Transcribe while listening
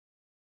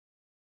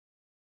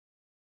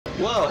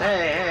Whoa,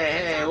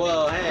 hey,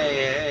 whoa,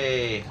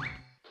 hey.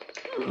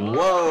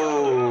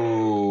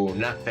 Whoa,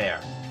 not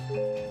fair.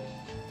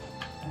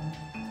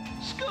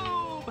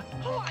 Scoob!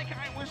 Like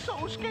I was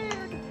so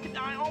scared,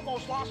 I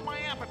almost lost my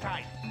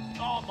appetite.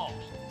 Almost.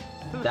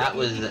 That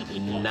was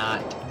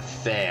not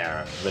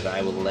fair, but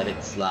I will let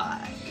it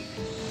slide.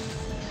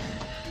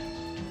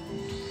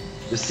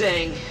 Just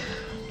saying,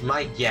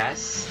 my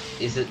guess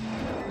is that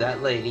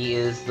that lady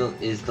is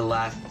the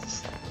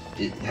last.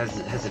 It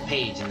has a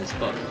page in this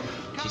book.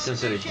 She's some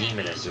sort of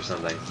demoness or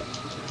something.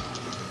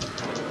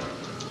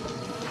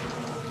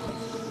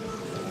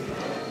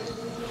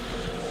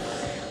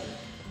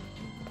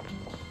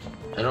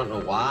 I don't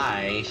know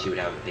why she would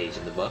have a page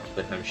in the book,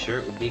 but I'm sure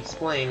it would be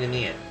explained in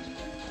the end.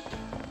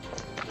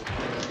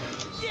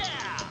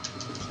 Yeah!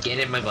 Get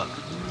in my book.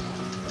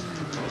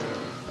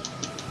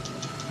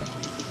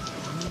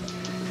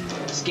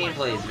 This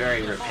gameplay is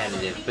very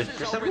repetitive, but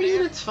for some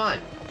reason it's fun.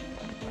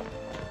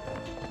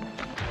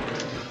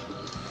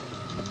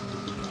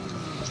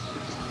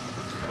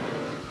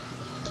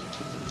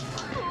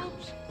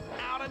 Oops!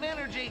 Out of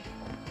energy.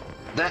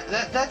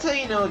 That's how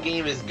you know a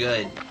game is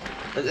good.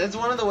 That's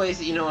one of the ways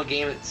that you know a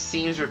game that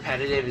seems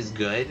repetitive is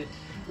good,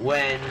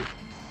 when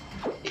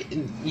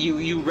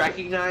you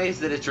recognize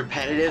that it's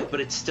repetitive,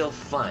 but it's still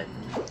fun.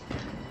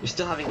 You're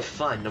still having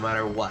fun no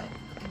matter what.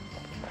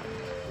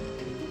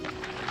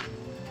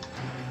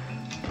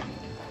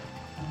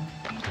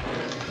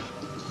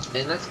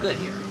 And that's good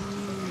here.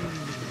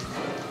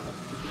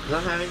 'Cause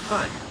I'm having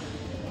fun.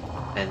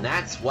 And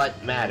that's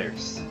what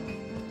matters.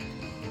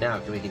 Now,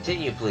 can we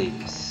continue,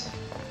 please?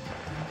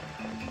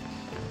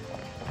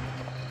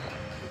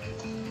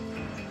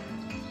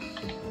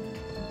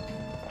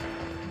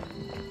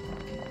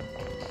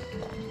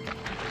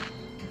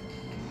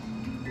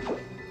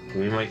 Give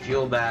me my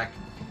fuel back.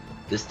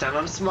 This time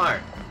I'm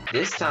smart.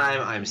 This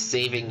time I'm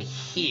saving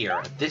here,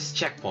 at this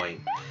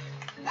checkpoint.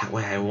 That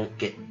way I won't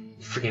get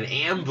freaking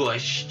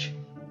ambushed.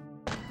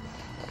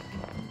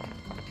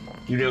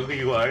 You know who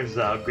you are,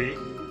 zombie.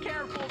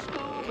 Careful,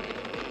 Scoob.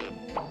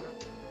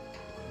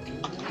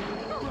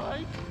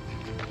 Right.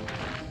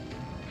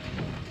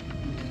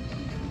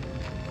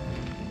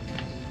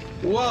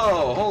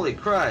 Whoa, holy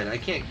crud, I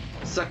can't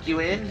suck you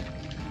in?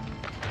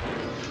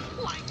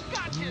 Like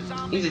gotcha,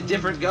 zombie. He's a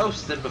different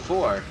ghost than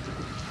before.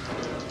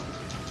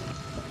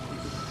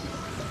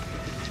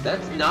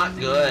 That's not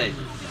good.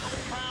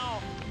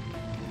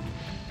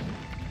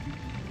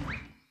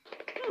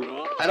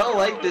 I don't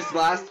like this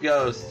last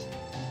ghost.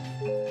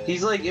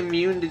 He's like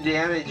immune to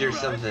damage or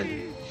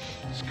something.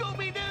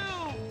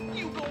 Scooby-Doo!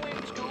 You go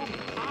in, Scoob.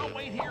 I'll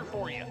wait here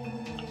for you.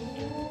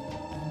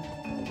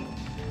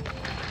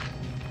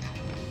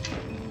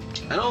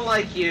 I don't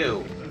like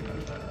you.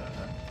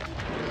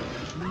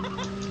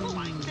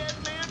 Like dead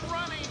man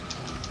running.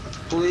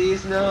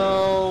 Please,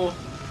 no.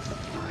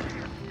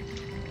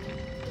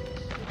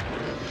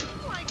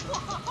 Like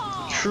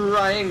whoa.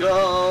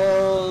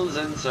 Triangles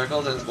and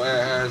circles and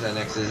squares and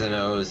X's and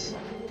O's.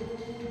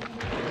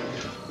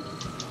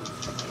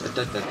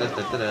 Da, da, da,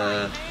 da, da,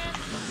 da.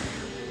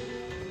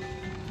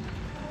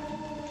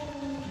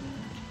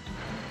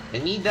 I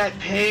need that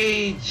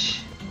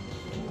page.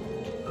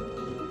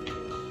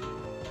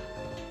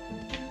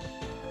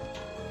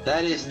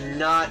 That is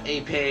not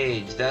a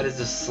page. That is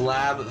a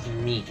slab of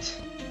meat.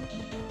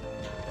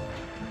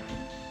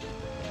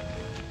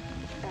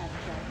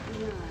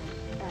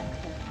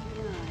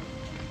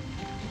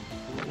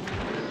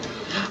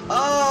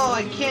 Oh,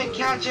 I can't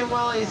catch him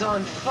while he's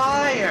on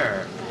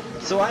fire.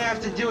 So I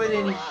have to do it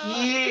in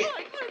here.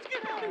 Let's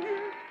get out of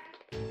here.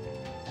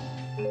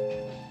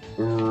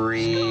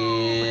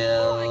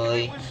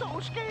 Really? I was so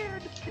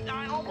scared.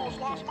 I almost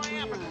lost my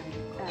appetite.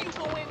 You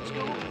go in,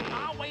 Scoob.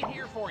 I'll wait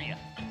here for you.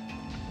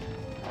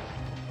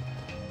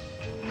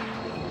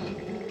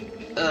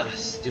 Ugh,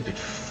 stupid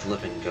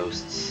flipping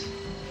ghosts.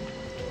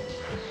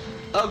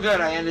 Oh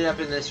good, I ended up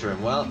in this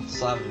room. Well,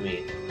 slab of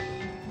meat.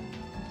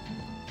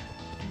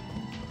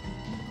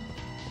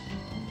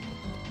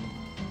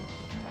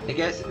 I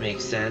guess it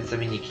makes sense. I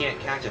mean, you can't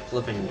catch a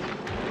flipping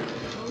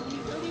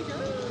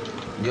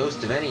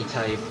ghost of any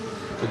type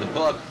for the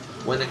book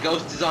when the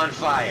ghost is on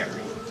fire.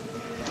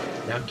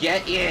 Now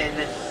get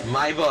in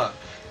my book.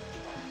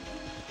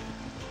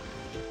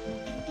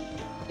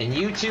 And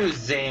you too,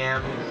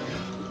 Zamboni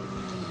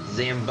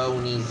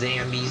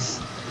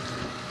Zambies.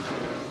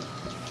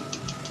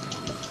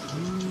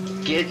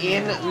 Get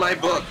in my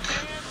book.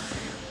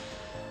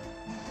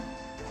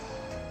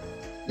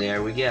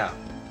 There we go.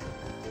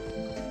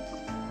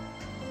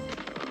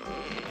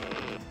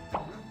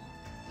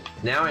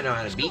 Now I know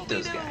how to beat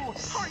those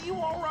guys. Are you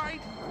all right?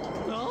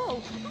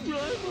 No,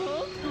 I'm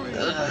hungry.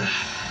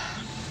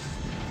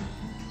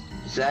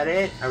 Is that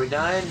it? Are we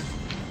done?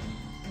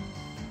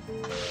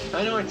 How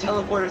many more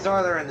teleporters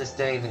are there in this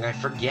dang thing? I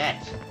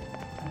forget.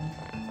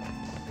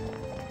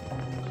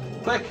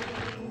 Quick!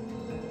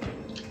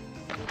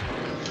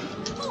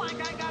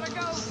 Like I gotta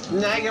go.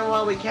 Snag him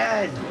while we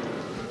can.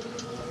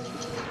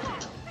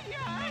 Yeah,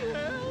 I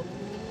will.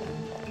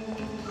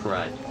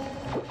 Crud.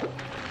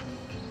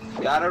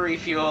 Gotta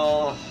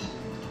refuel.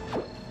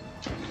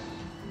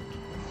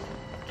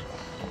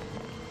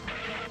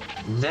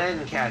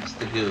 Then catch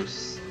the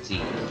goose.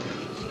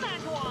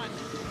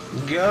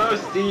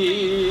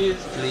 Ghosties!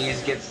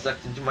 Please get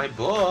sucked into my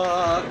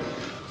book.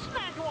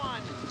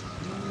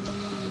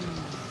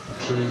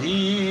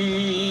 Please.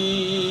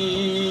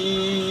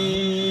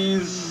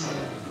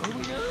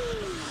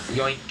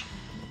 Yoink.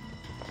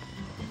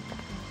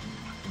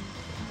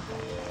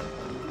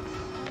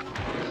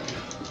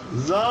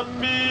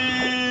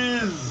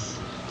 Zombies!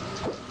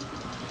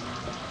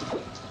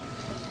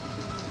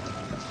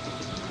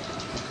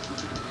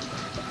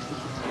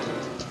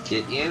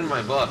 Get in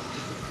my book.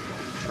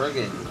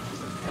 Friggin'.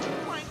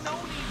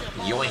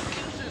 Yoink.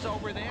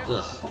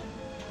 Ugh.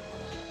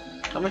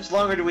 How much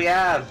longer do we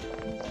have?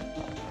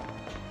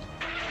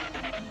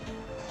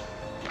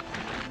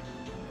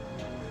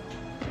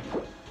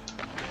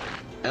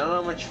 I don't know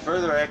how much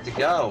further I have to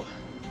go.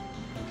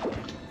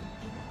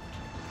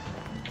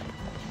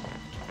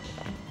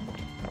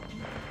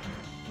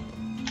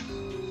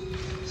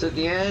 So at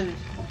the end,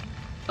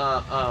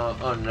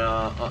 oh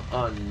no,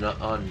 oh no,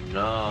 oh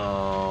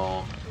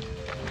no.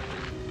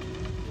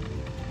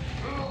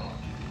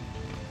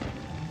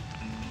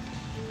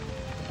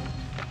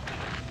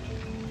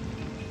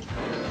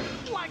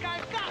 Like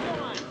I've got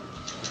one.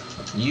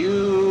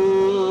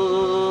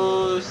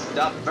 You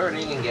stop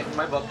burning and get in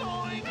my book.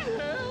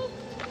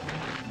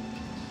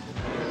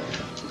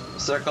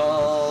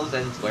 Circles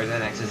and squares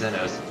and X's and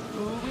O's.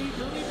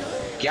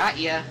 Got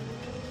ya.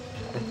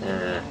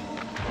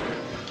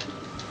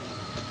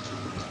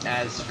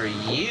 As for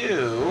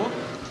you,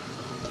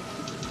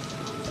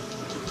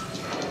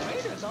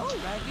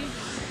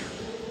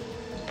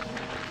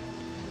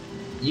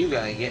 you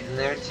gotta get in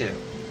there too.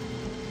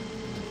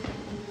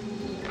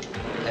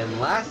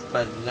 And last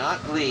but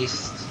not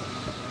least,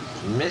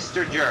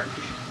 Mr. Jerk.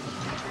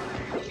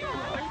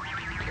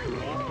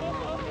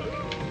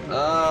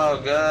 Oh,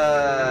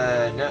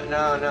 good. No,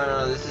 no, no,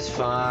 no, this is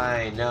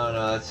fine. No,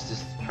 no, that's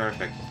just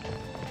perfect.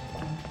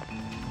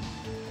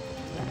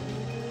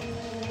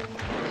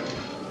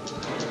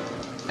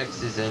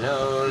 X's and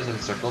O's and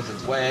circles and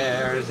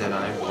squares, and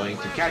I'm going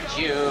to catch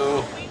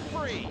you.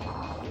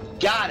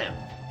 Got him!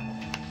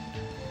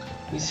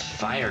 These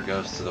fire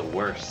ghosts are the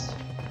worst.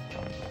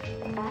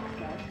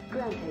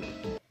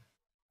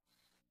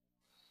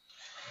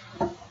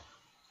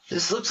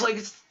 This looks like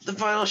it's the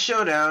final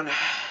showdown.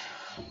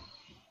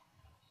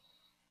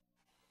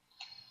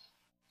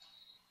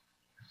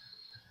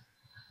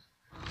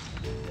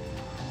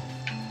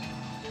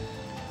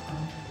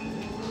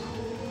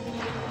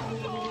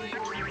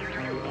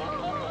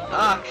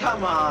 Ah,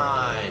 come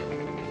on!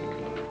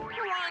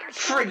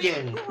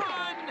 Friggin'!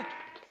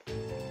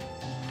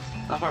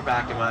 How far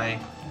back am I?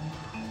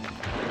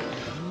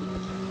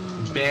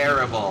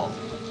 Bearable.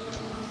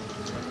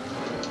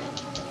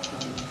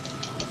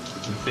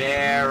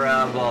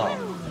 Bearable.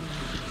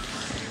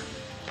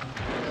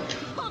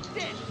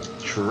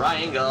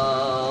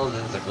 Triangles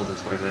and circles and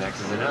squares and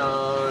X's and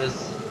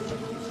O's.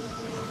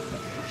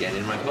 Get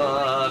in my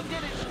book.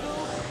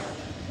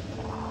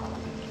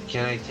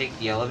 Can I take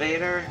the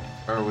elevator?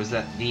 Or was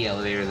that the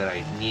elevator that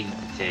I needed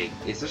to take?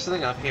 Is there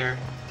something up here?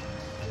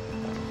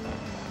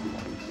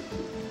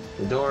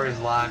 The door is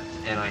locked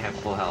and I have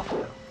full health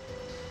now.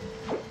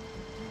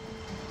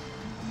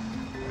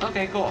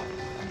 Okay, cool.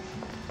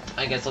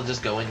 I guess I'll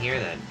just go in here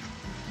then.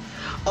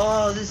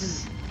 Oh, this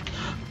is...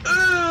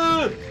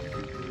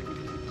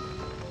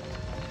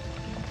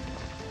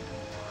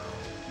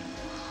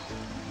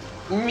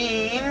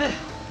 mean.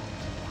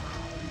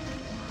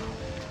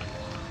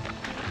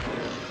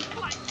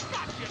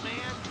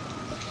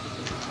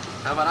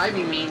 How about I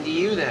be mean to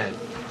you then?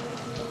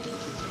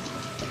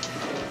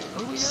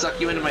 Suck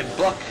you into my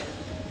book.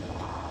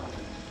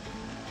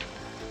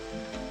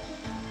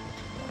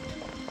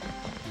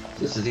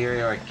 This is the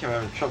area where I kept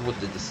having trouble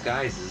with the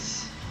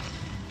disguises.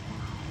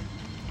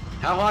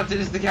 How haunted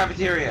is the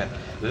cafeteria?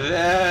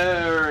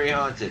 Very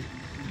haunted,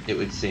 it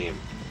would seem.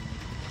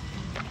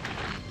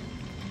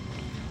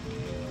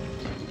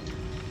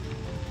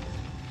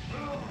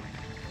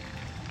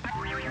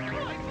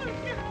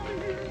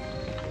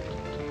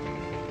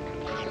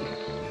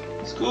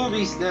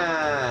 Scooby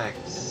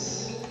snacks!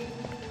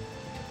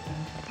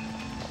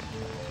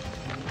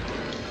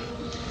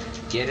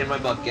 Get in my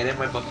book, get in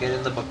my book, get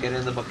in the book, get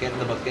in the book, get in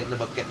the book, get in the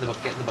book, get in the book,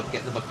 get in the book,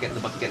 get in the book, get in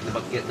the book, get in the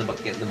book, get in the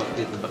book, get in the book,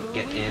 get in the book,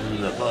 get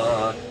in the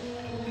book.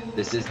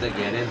 This is the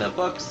Get in the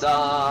Book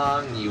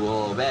song, you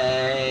will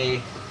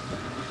obey.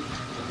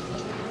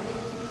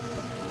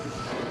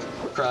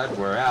 Crud,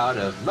 we're out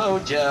of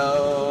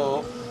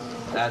mojo.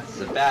 That's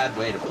a bad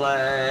way to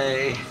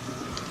play.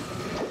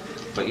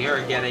 But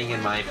you're getting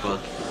in my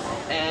book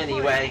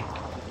anyway.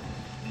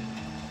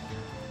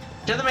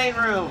 To the main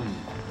room!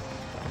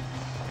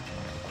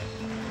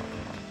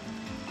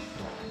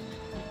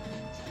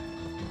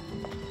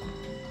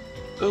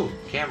 Ooh,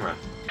 camera.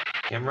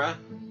 Camera?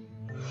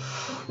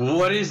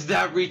 What is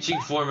that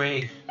reaching for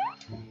me?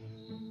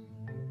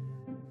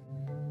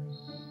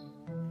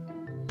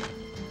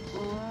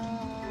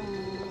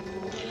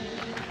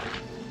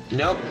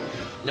 Nope.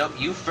 Nope,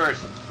 you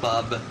first,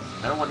 bub.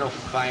 I don't want no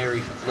fiery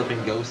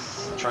flipping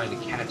ghosts trying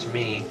to catch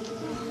me.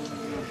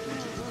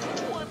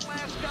 One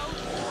last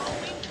ghost,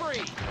 roaming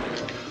free.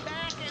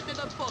 Back into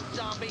the book,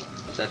 zombie.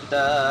 Da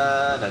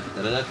da da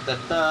da da da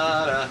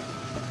da da.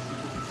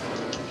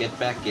 Get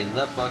back in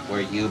the book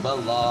where you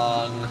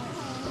belong.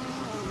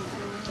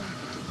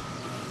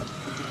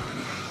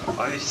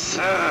 I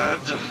said.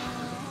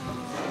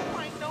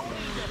 I don't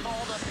need to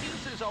haul the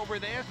fuses over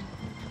this.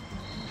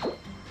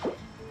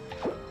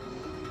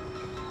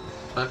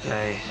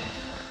 Okay.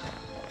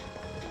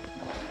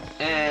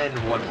 And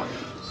one more.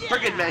 Yeah. For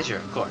good measure,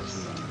 of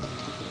course.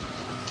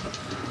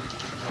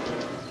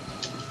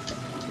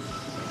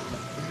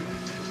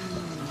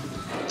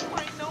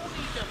 I don't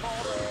need to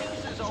haul the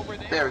fuses over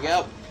this. There we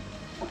go.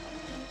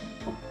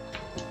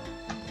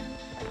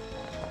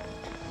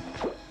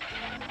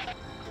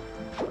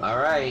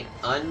 Alright,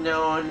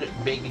 unknown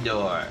big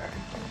door.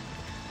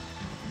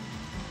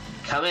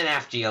 Coming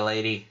after you,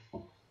 lady.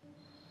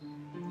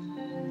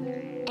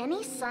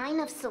 Any sign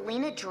of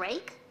Selena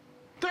Drake?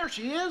 There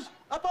she is,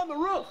 up on the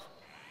roof.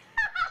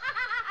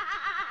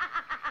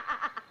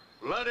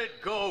 Let it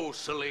go,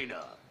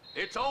 Selena.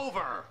 It's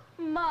over.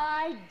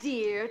 My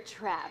dear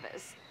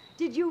Travis,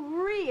 did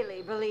you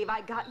really believe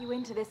I got you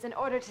into this in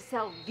order to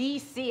sell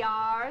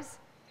VCRs?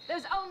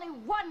 There's only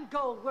one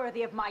goal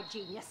worthy of my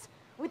genius.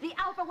 With the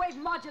alpha wave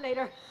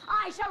modulator,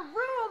 I shall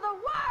rule the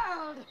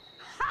world!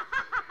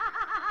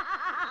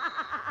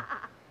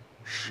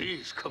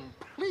 She's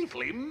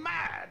completely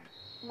mad.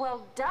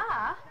 Well,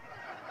 duh.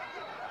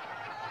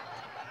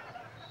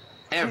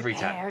 Every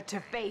Prepare time. to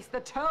face the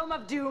Tome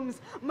of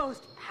Doom's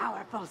most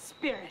powerful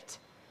spirit.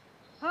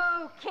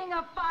 Oh, King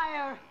of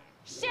Fire,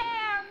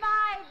 share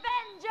my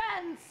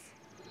vengeance!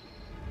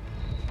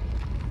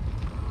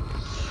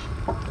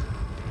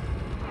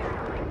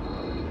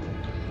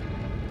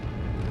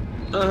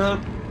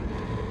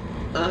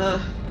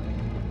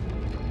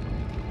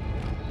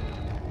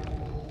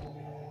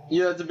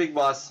 Yeah, it's a big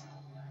boss.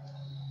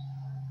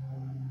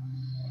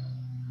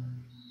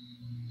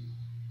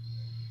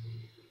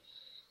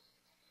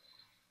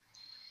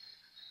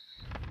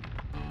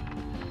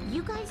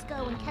 You guys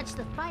go and catch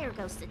the fire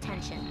ghost's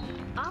attention.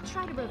 I'll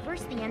try to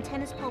reverse the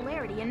antenna's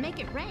polarity and make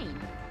it rain.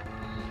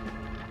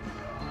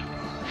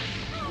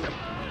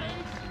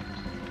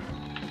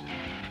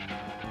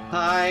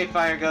 Hi,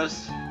 fire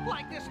ghost.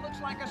 Like this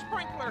looks like a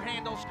sprinkler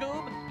handle,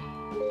 Scoob.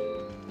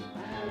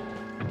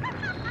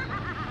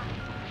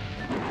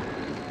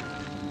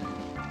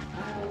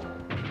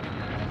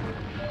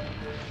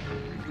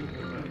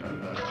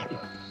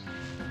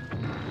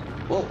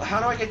 Well, how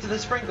do I get to the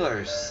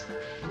sprinklers?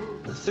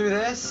 Through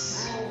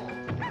this? Let's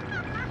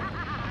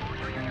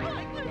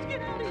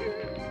get out of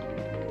here.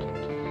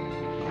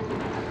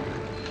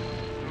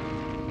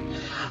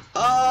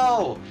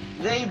 Oh!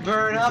 They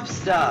burn up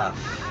stuff!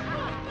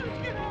 Let's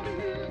get out of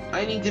here.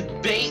 I need to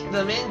bait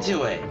them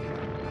into it!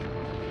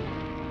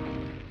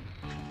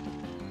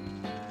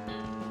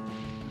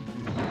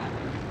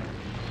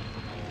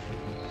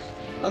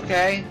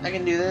 Okay, I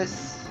can do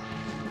this.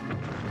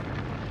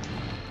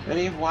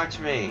 Ready? Watch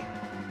me.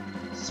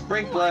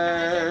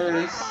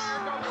 Sprinklers!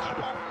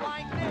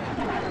 Like this.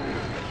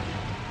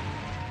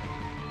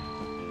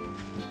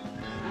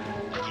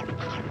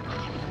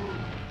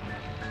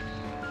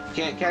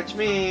 Can't catch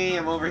me,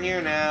 I'm over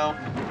here now.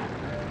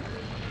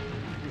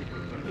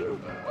 You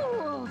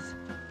fools!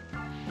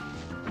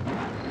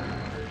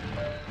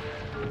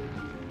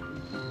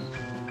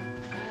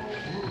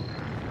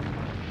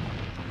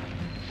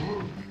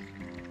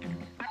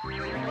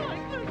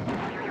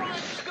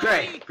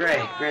 Great.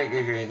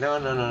 No,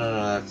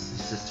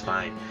 that's just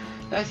fine.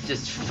 That's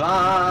just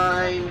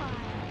fine.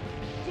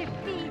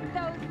 Defeat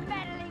those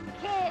meddling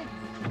kids!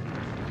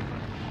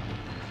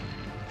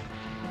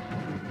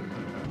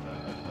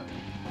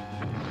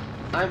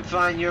 I'm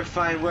fine, you're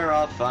fine, we're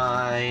all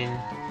fine.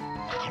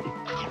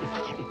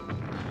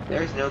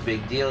 There's no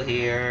big deal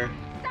here.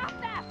 Stop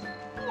that!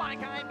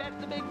 Like I bet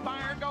the big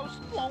fire ghost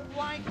won't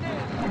like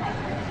this.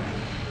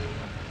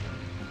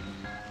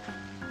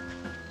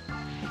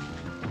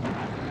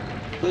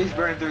 Please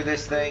burn through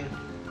this thing.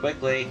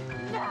 Quickly.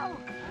 No!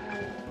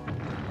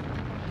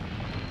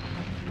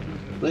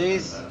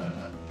 Please.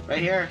 Right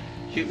here.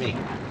 Shoot me.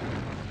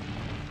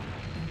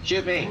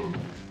 Shoot me.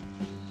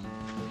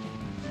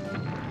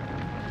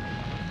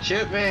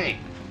 Shoot me.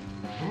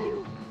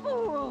 You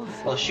fools!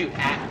 Well, shoot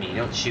at me,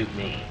 don't shoot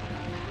me.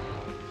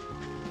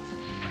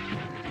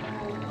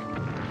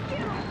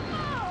 You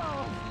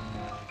fools!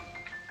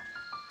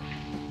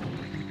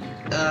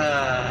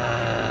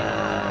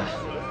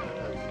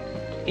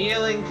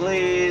 Healing,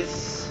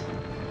 please.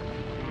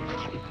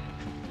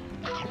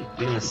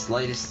 Even the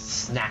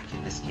slightest snack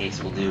in this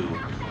case will do.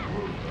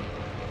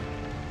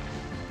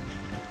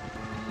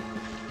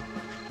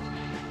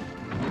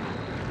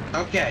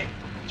 Okay,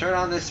 turn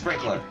on this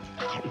sprinkler.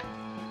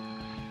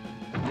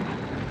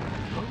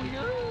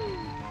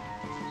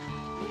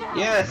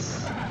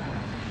 Yes!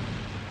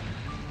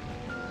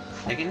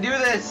 I can do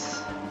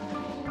this!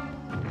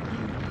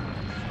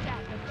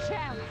 Stand a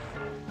chance!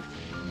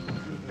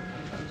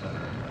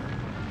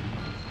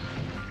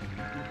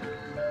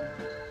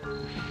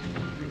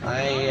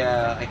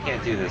 I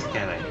can't do this,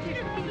 can I?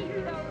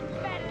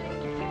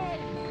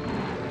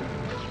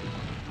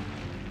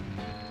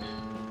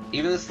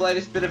 Even the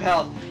slightest bit of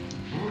help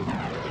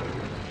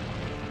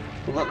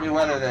will let me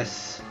weather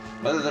this.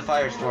 Weather the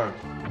firestorm.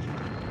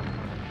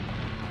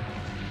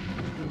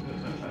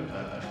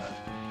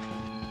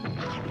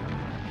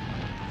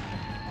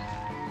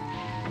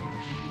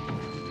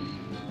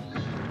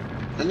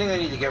 I think I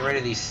need to get rid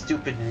of these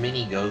stupid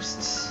mini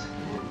ghosts.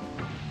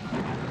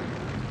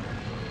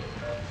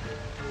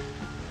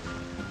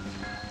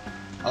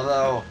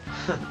 Although,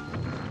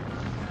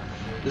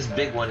 this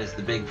big one is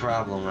the big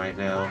problem right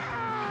now.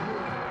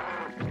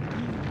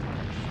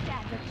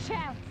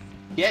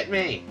 Get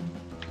me!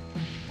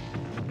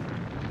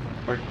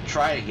 Or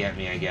try to get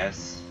me, I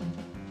guess.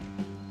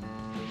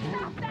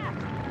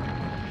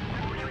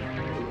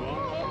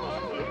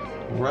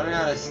 Running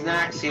out of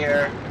snacks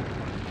here.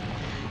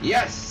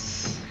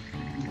 Yes!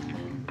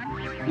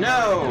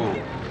 No!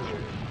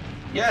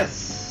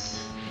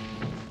 Yes!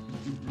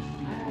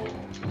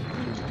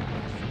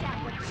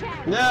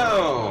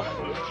 No!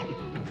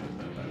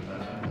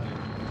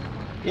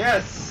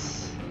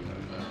 Yes!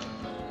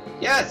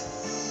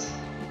 Yes!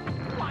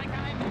 Like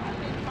I knew the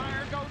big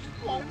fire ghost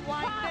won't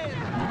like this.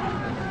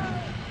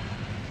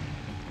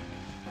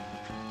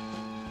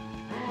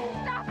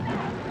 Stop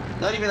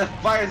that! Not even the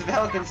fires of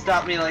hell can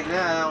stop me like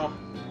now.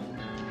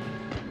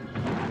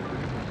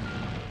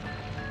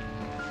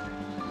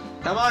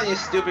 Come on, you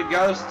stupid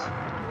ghost.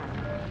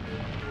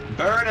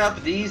 Burn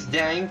up these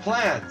dang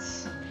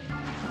plants.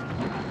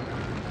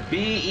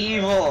 Be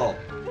evil.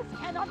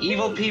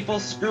 Evil people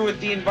screw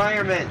with the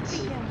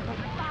environment.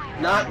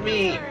 Not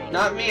me.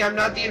 Not me. I'm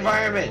not the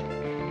environment.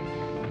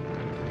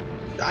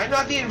 I'm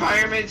not the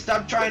environment.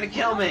 Stop trying to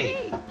kill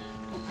me.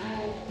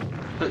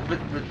 But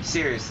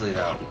seriously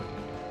though.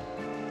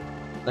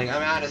 Like,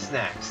 I'm out of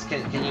snacks.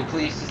 Can you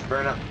please just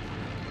burn up?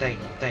 Thank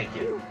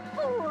you.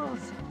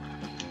 Fools!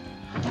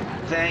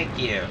 Thank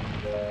you.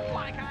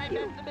 Like I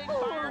meant the big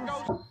fire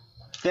ghost.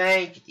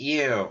 Thank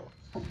you.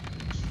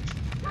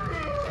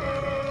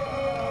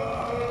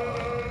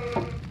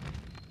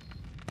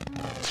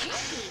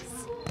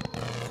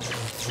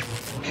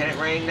 Can it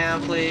rain now,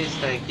 please?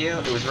 Thank you.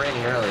 It was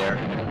raining earlier.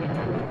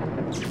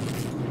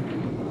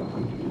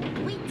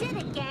 We did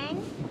it,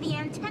 gang. The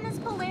antenna's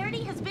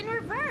polarity has been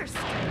reversed.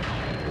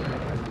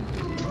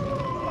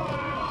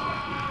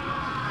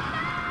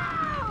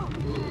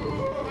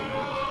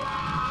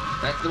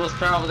 That's the most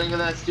powerful thing in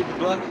that stupid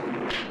book?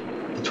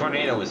 The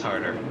tornado was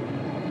harder.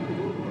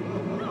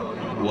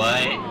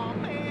 What? Oh,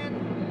 man.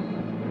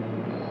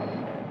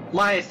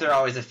 Why is there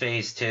always a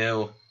phase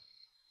 2?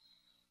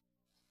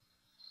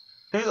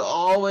 There's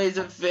always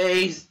a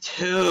phase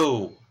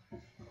 2!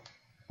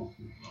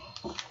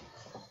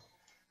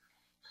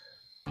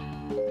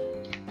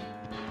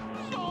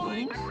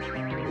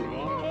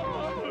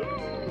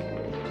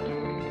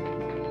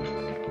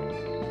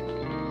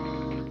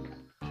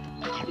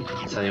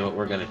 Tell you what,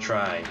 we're gonna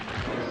try.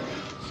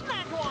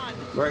 Snack one.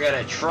 We're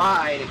gonna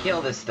try to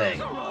kill this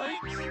thing.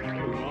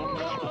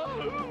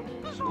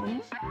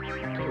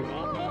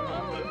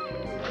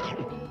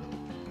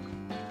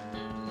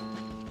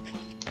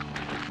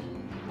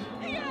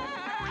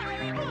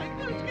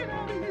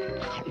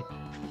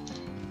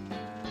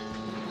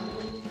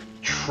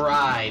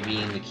 Try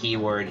being the key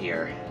word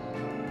here.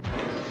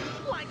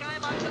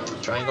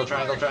 Triangle,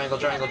 triangle, triangle,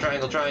 triangle,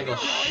 triangle, triangle.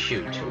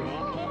 Shoot.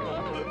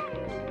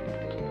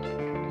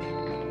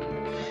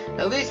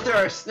 At least there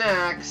are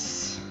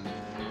snacks.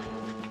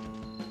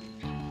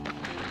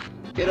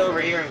 Get over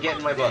here and get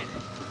in my book.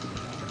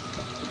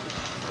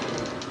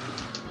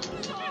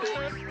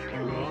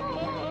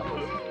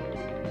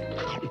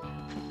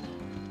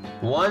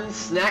 One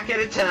snack at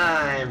a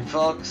time,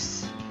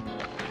 folks.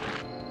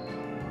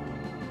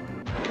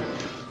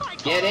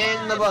 Get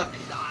in the book.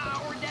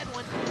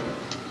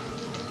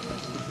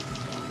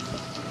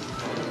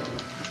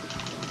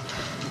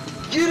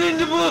 Get in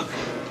the book.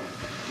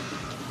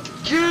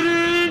 Get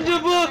in the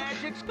book.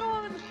 Magic's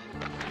gone.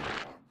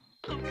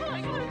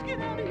 Let's get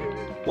out of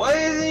here. Why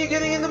isn't he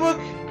getting in the book?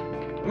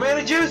 I'm out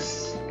of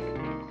juice.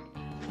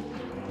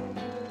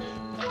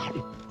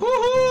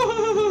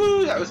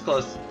 Woohoo! That was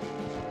close.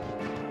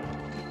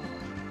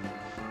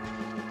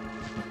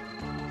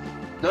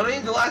 Don't I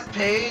need the last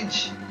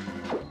page?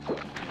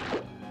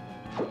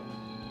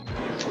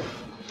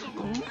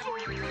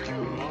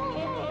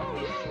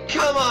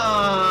 Come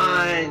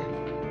on!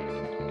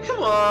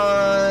 Come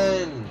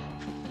on!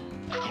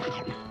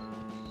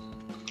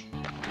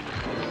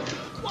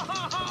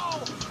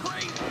 Whoa!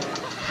 Crazy!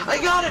 I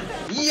got it!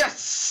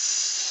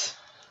 Yes!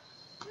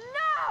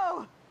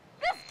 No!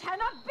 This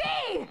cannot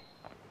be!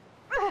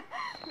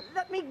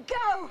 Let me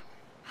go!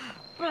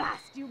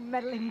 Blast you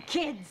meddling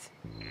kids!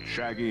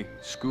 Shaggy,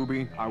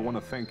 Scooby, I want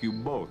to thank you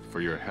both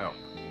for your help.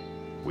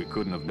 We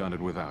couldn't have done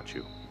it without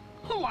you.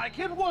 Like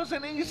it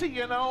wasn't easy,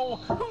 you know.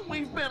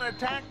 We've been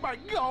attacked by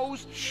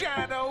ghosts,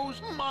 shadows,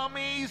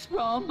 mummies,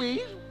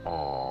 zombies.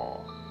 Aw.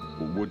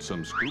 Would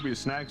some Scooby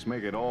snacks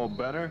make it all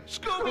better?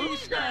 Scooby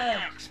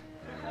snacks!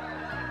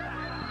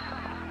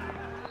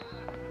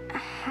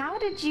 How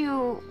did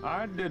you...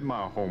 I did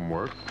my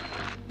homework.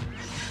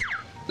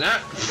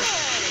 What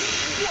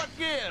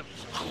gives?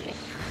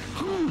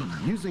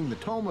 Using the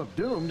Tome of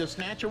Doom to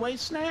snatch away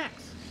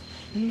snacks.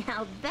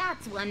 Now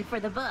that's one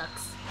for the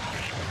books.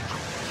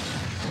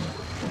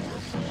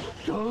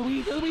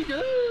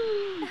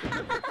 Dooby-dooby-doo!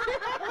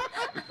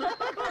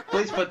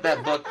 Please put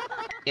that book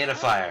in a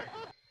fire.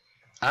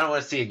 I don't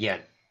want to see it again.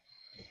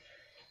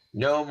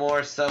 No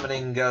more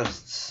summoning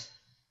ghosts.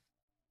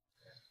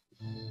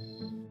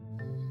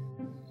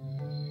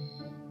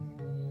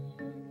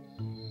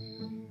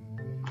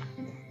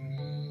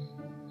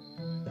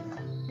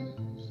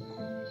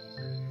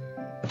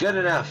 Good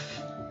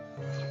enough.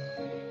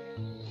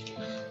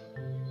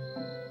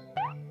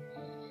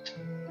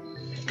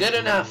 Good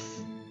enough.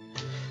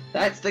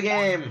 That's the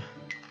game.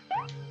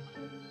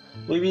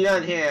 We be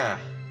done here.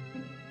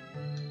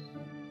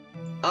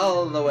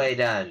 All the way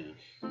done.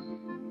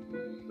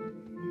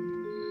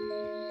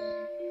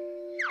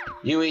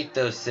 You eat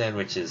those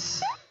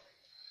sandwiches.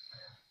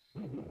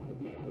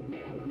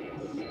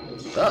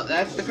 Oh,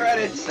 that's the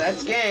credits.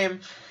 That's game.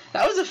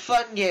 That was a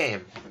fun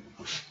game.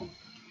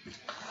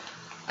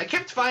 I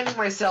kept finding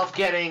myself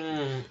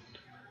getting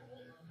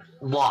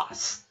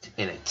lost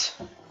in it.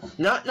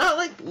 Not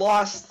like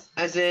lost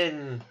as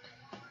in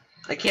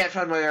I can't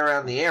find my way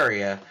around the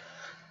area.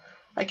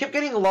 I kept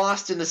getting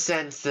lost in the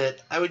sense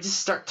that I would just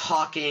start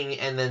talking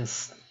and then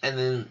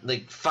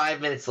like 5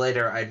 minutes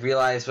later I'd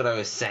realize what I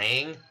was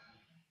saying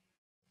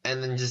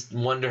and then just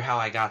wonder how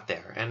I got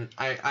there. And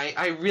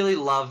I really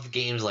love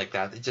games like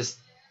that that just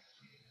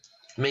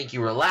make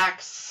you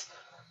relax,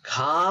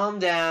 calm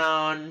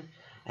down,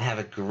 and have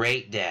a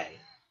great day.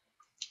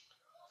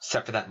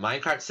 Except for that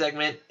minecart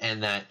segment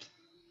and that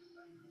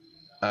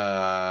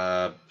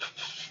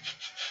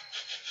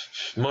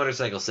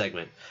motorcycle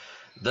segment.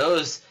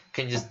 Those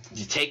can just,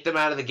 you take them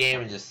out of the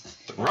game and just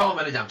throw them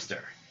in a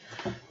dumpster.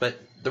 But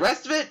the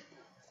rest of it,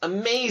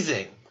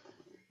 amazing.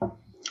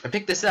 I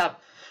picked this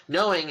up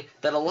knowing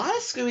that a lot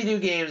of Scooby-Doo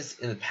games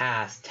in the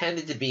past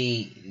tended to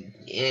be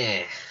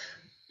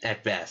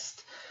at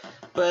best.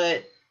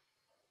 But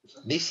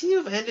they seem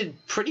to have ended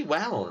pretty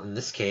well in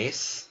this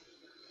case.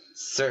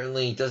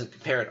 Certainly doesn't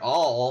compare at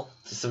all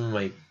to some of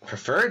my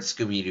preferred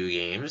Scooby-Doo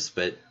games,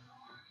 but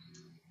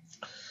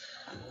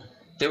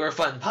there were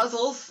fun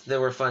puzzles, there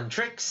were fun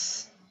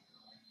tricks.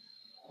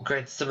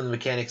 Granted, some of the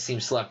mechanics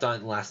seemed slept on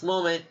at the last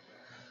moment,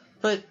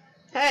 but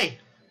hey,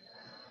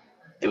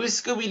 it was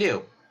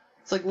Scooby-Doo.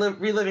 It's like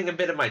reliving a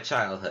bit of my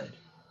childhood.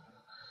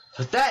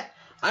 With that,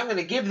 I'm going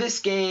to give this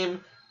game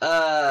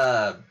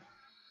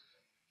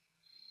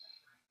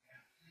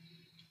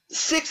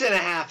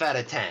 6.5 out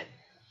of 10.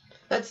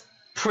 That's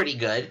pretty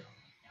good.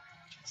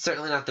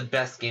 Certainly not the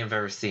best game I've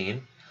ever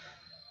seen.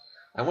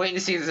 I'm waiting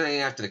to see if there's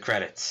anything after the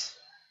credits.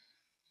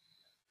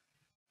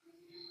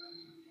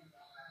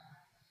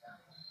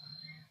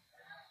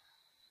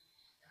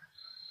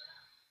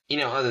 You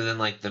know, other than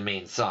like the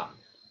main song.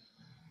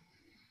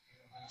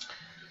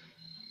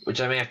 Which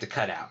I may have to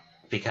cut out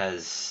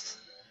because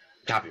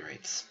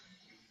copyrights.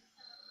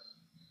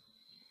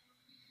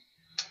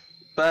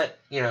 But,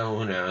 you know,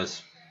 who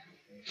knows.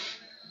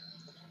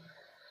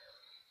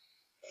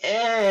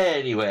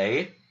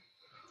 Anyway.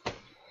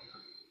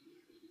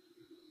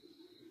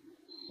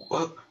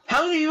 Well,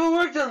 how many people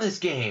worked on this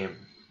game?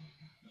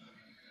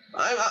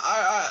 Look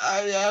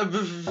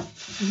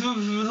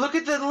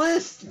at the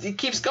list. It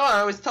keeps going.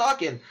 I was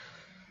talking.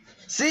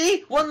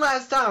 See? One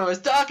last time I was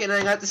talking and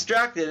I got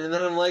distracted and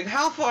then I'm like,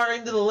 how far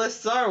into the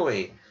lists are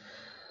we?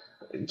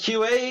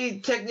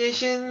 QA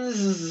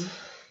technicians?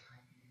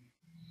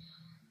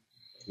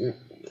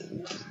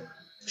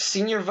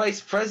 Senior vice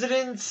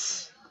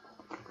presidents?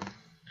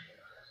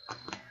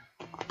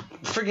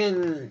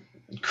 Friggin'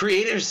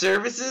 creative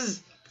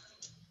services?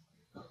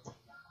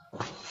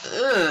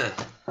 Ugh.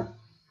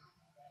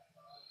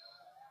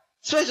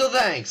 Special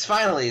thanks!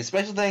 Finally,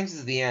 special thanks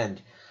is the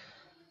end.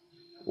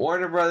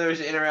 Warner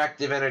Brothers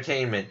Interactive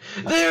Entertainment.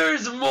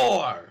 There's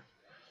more!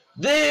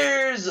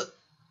 There's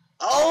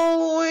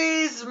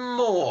always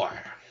more!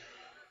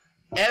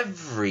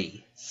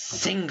 Every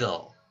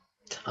single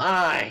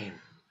time.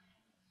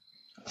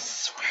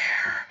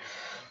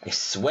 I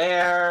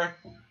swear.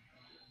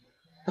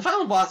 The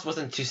final boss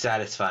wasn't too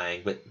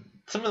satisfying, but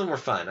some of them were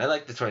fun. I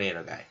like the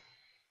tornado guy.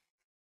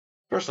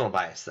 Personal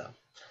bias, though.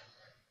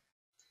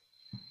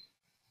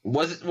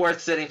 Was it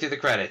worth sitting through the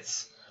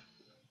credits?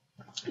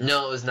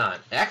 No, it was not.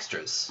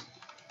 Extras.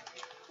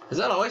 Has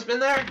that always been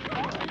there?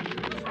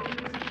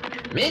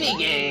 Mini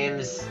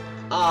games.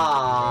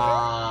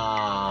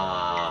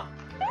 Aww.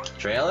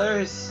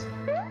 Trailers.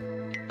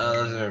 Oh,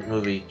 those are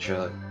movie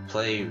trailer.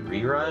 Play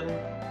rerun.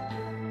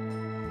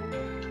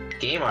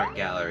 Game art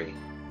gallery.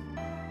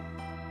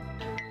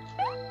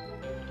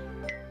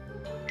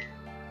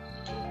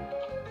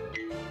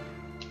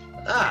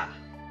 Ah.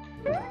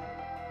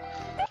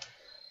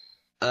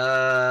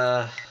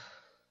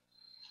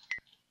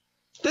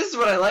 This is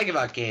what I like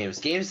about games.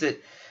 Games that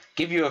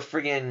give you a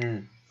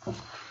friggin'...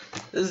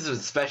 This is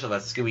what's special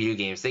about Scooby-Doo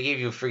games. They give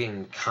you a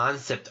friggin'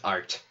 concept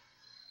art.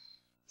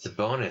 It's a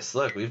bonus.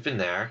 Look, we've been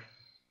there.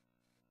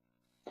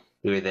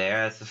 We were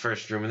there. That's the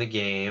first room in the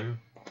game.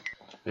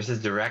 There's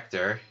his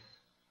director.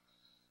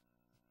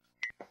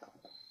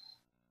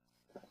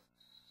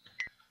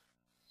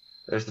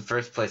 There's the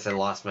first place I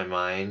lost my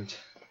mind.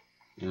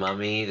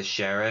 Mummy, the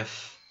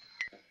sheriff.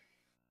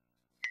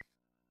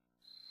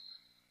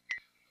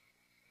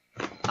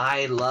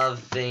 I love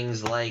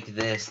things like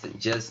this that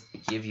just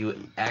give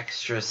you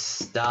extra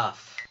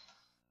stuff.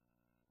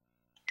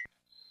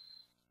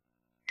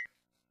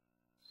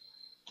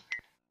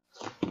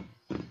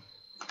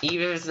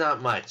 Even if it's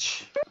not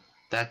much.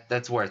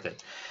 That's worth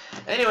it.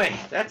 Anyway,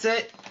 that's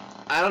it.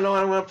 I don't know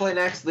what I'm gonna play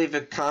next. Leave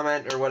a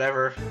comment or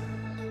whatever.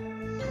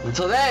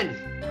 Until then,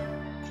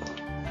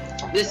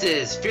 this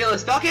is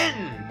Fearless Falcon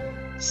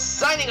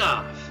signing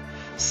off.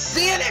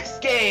 See you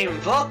next game,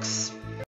 folks!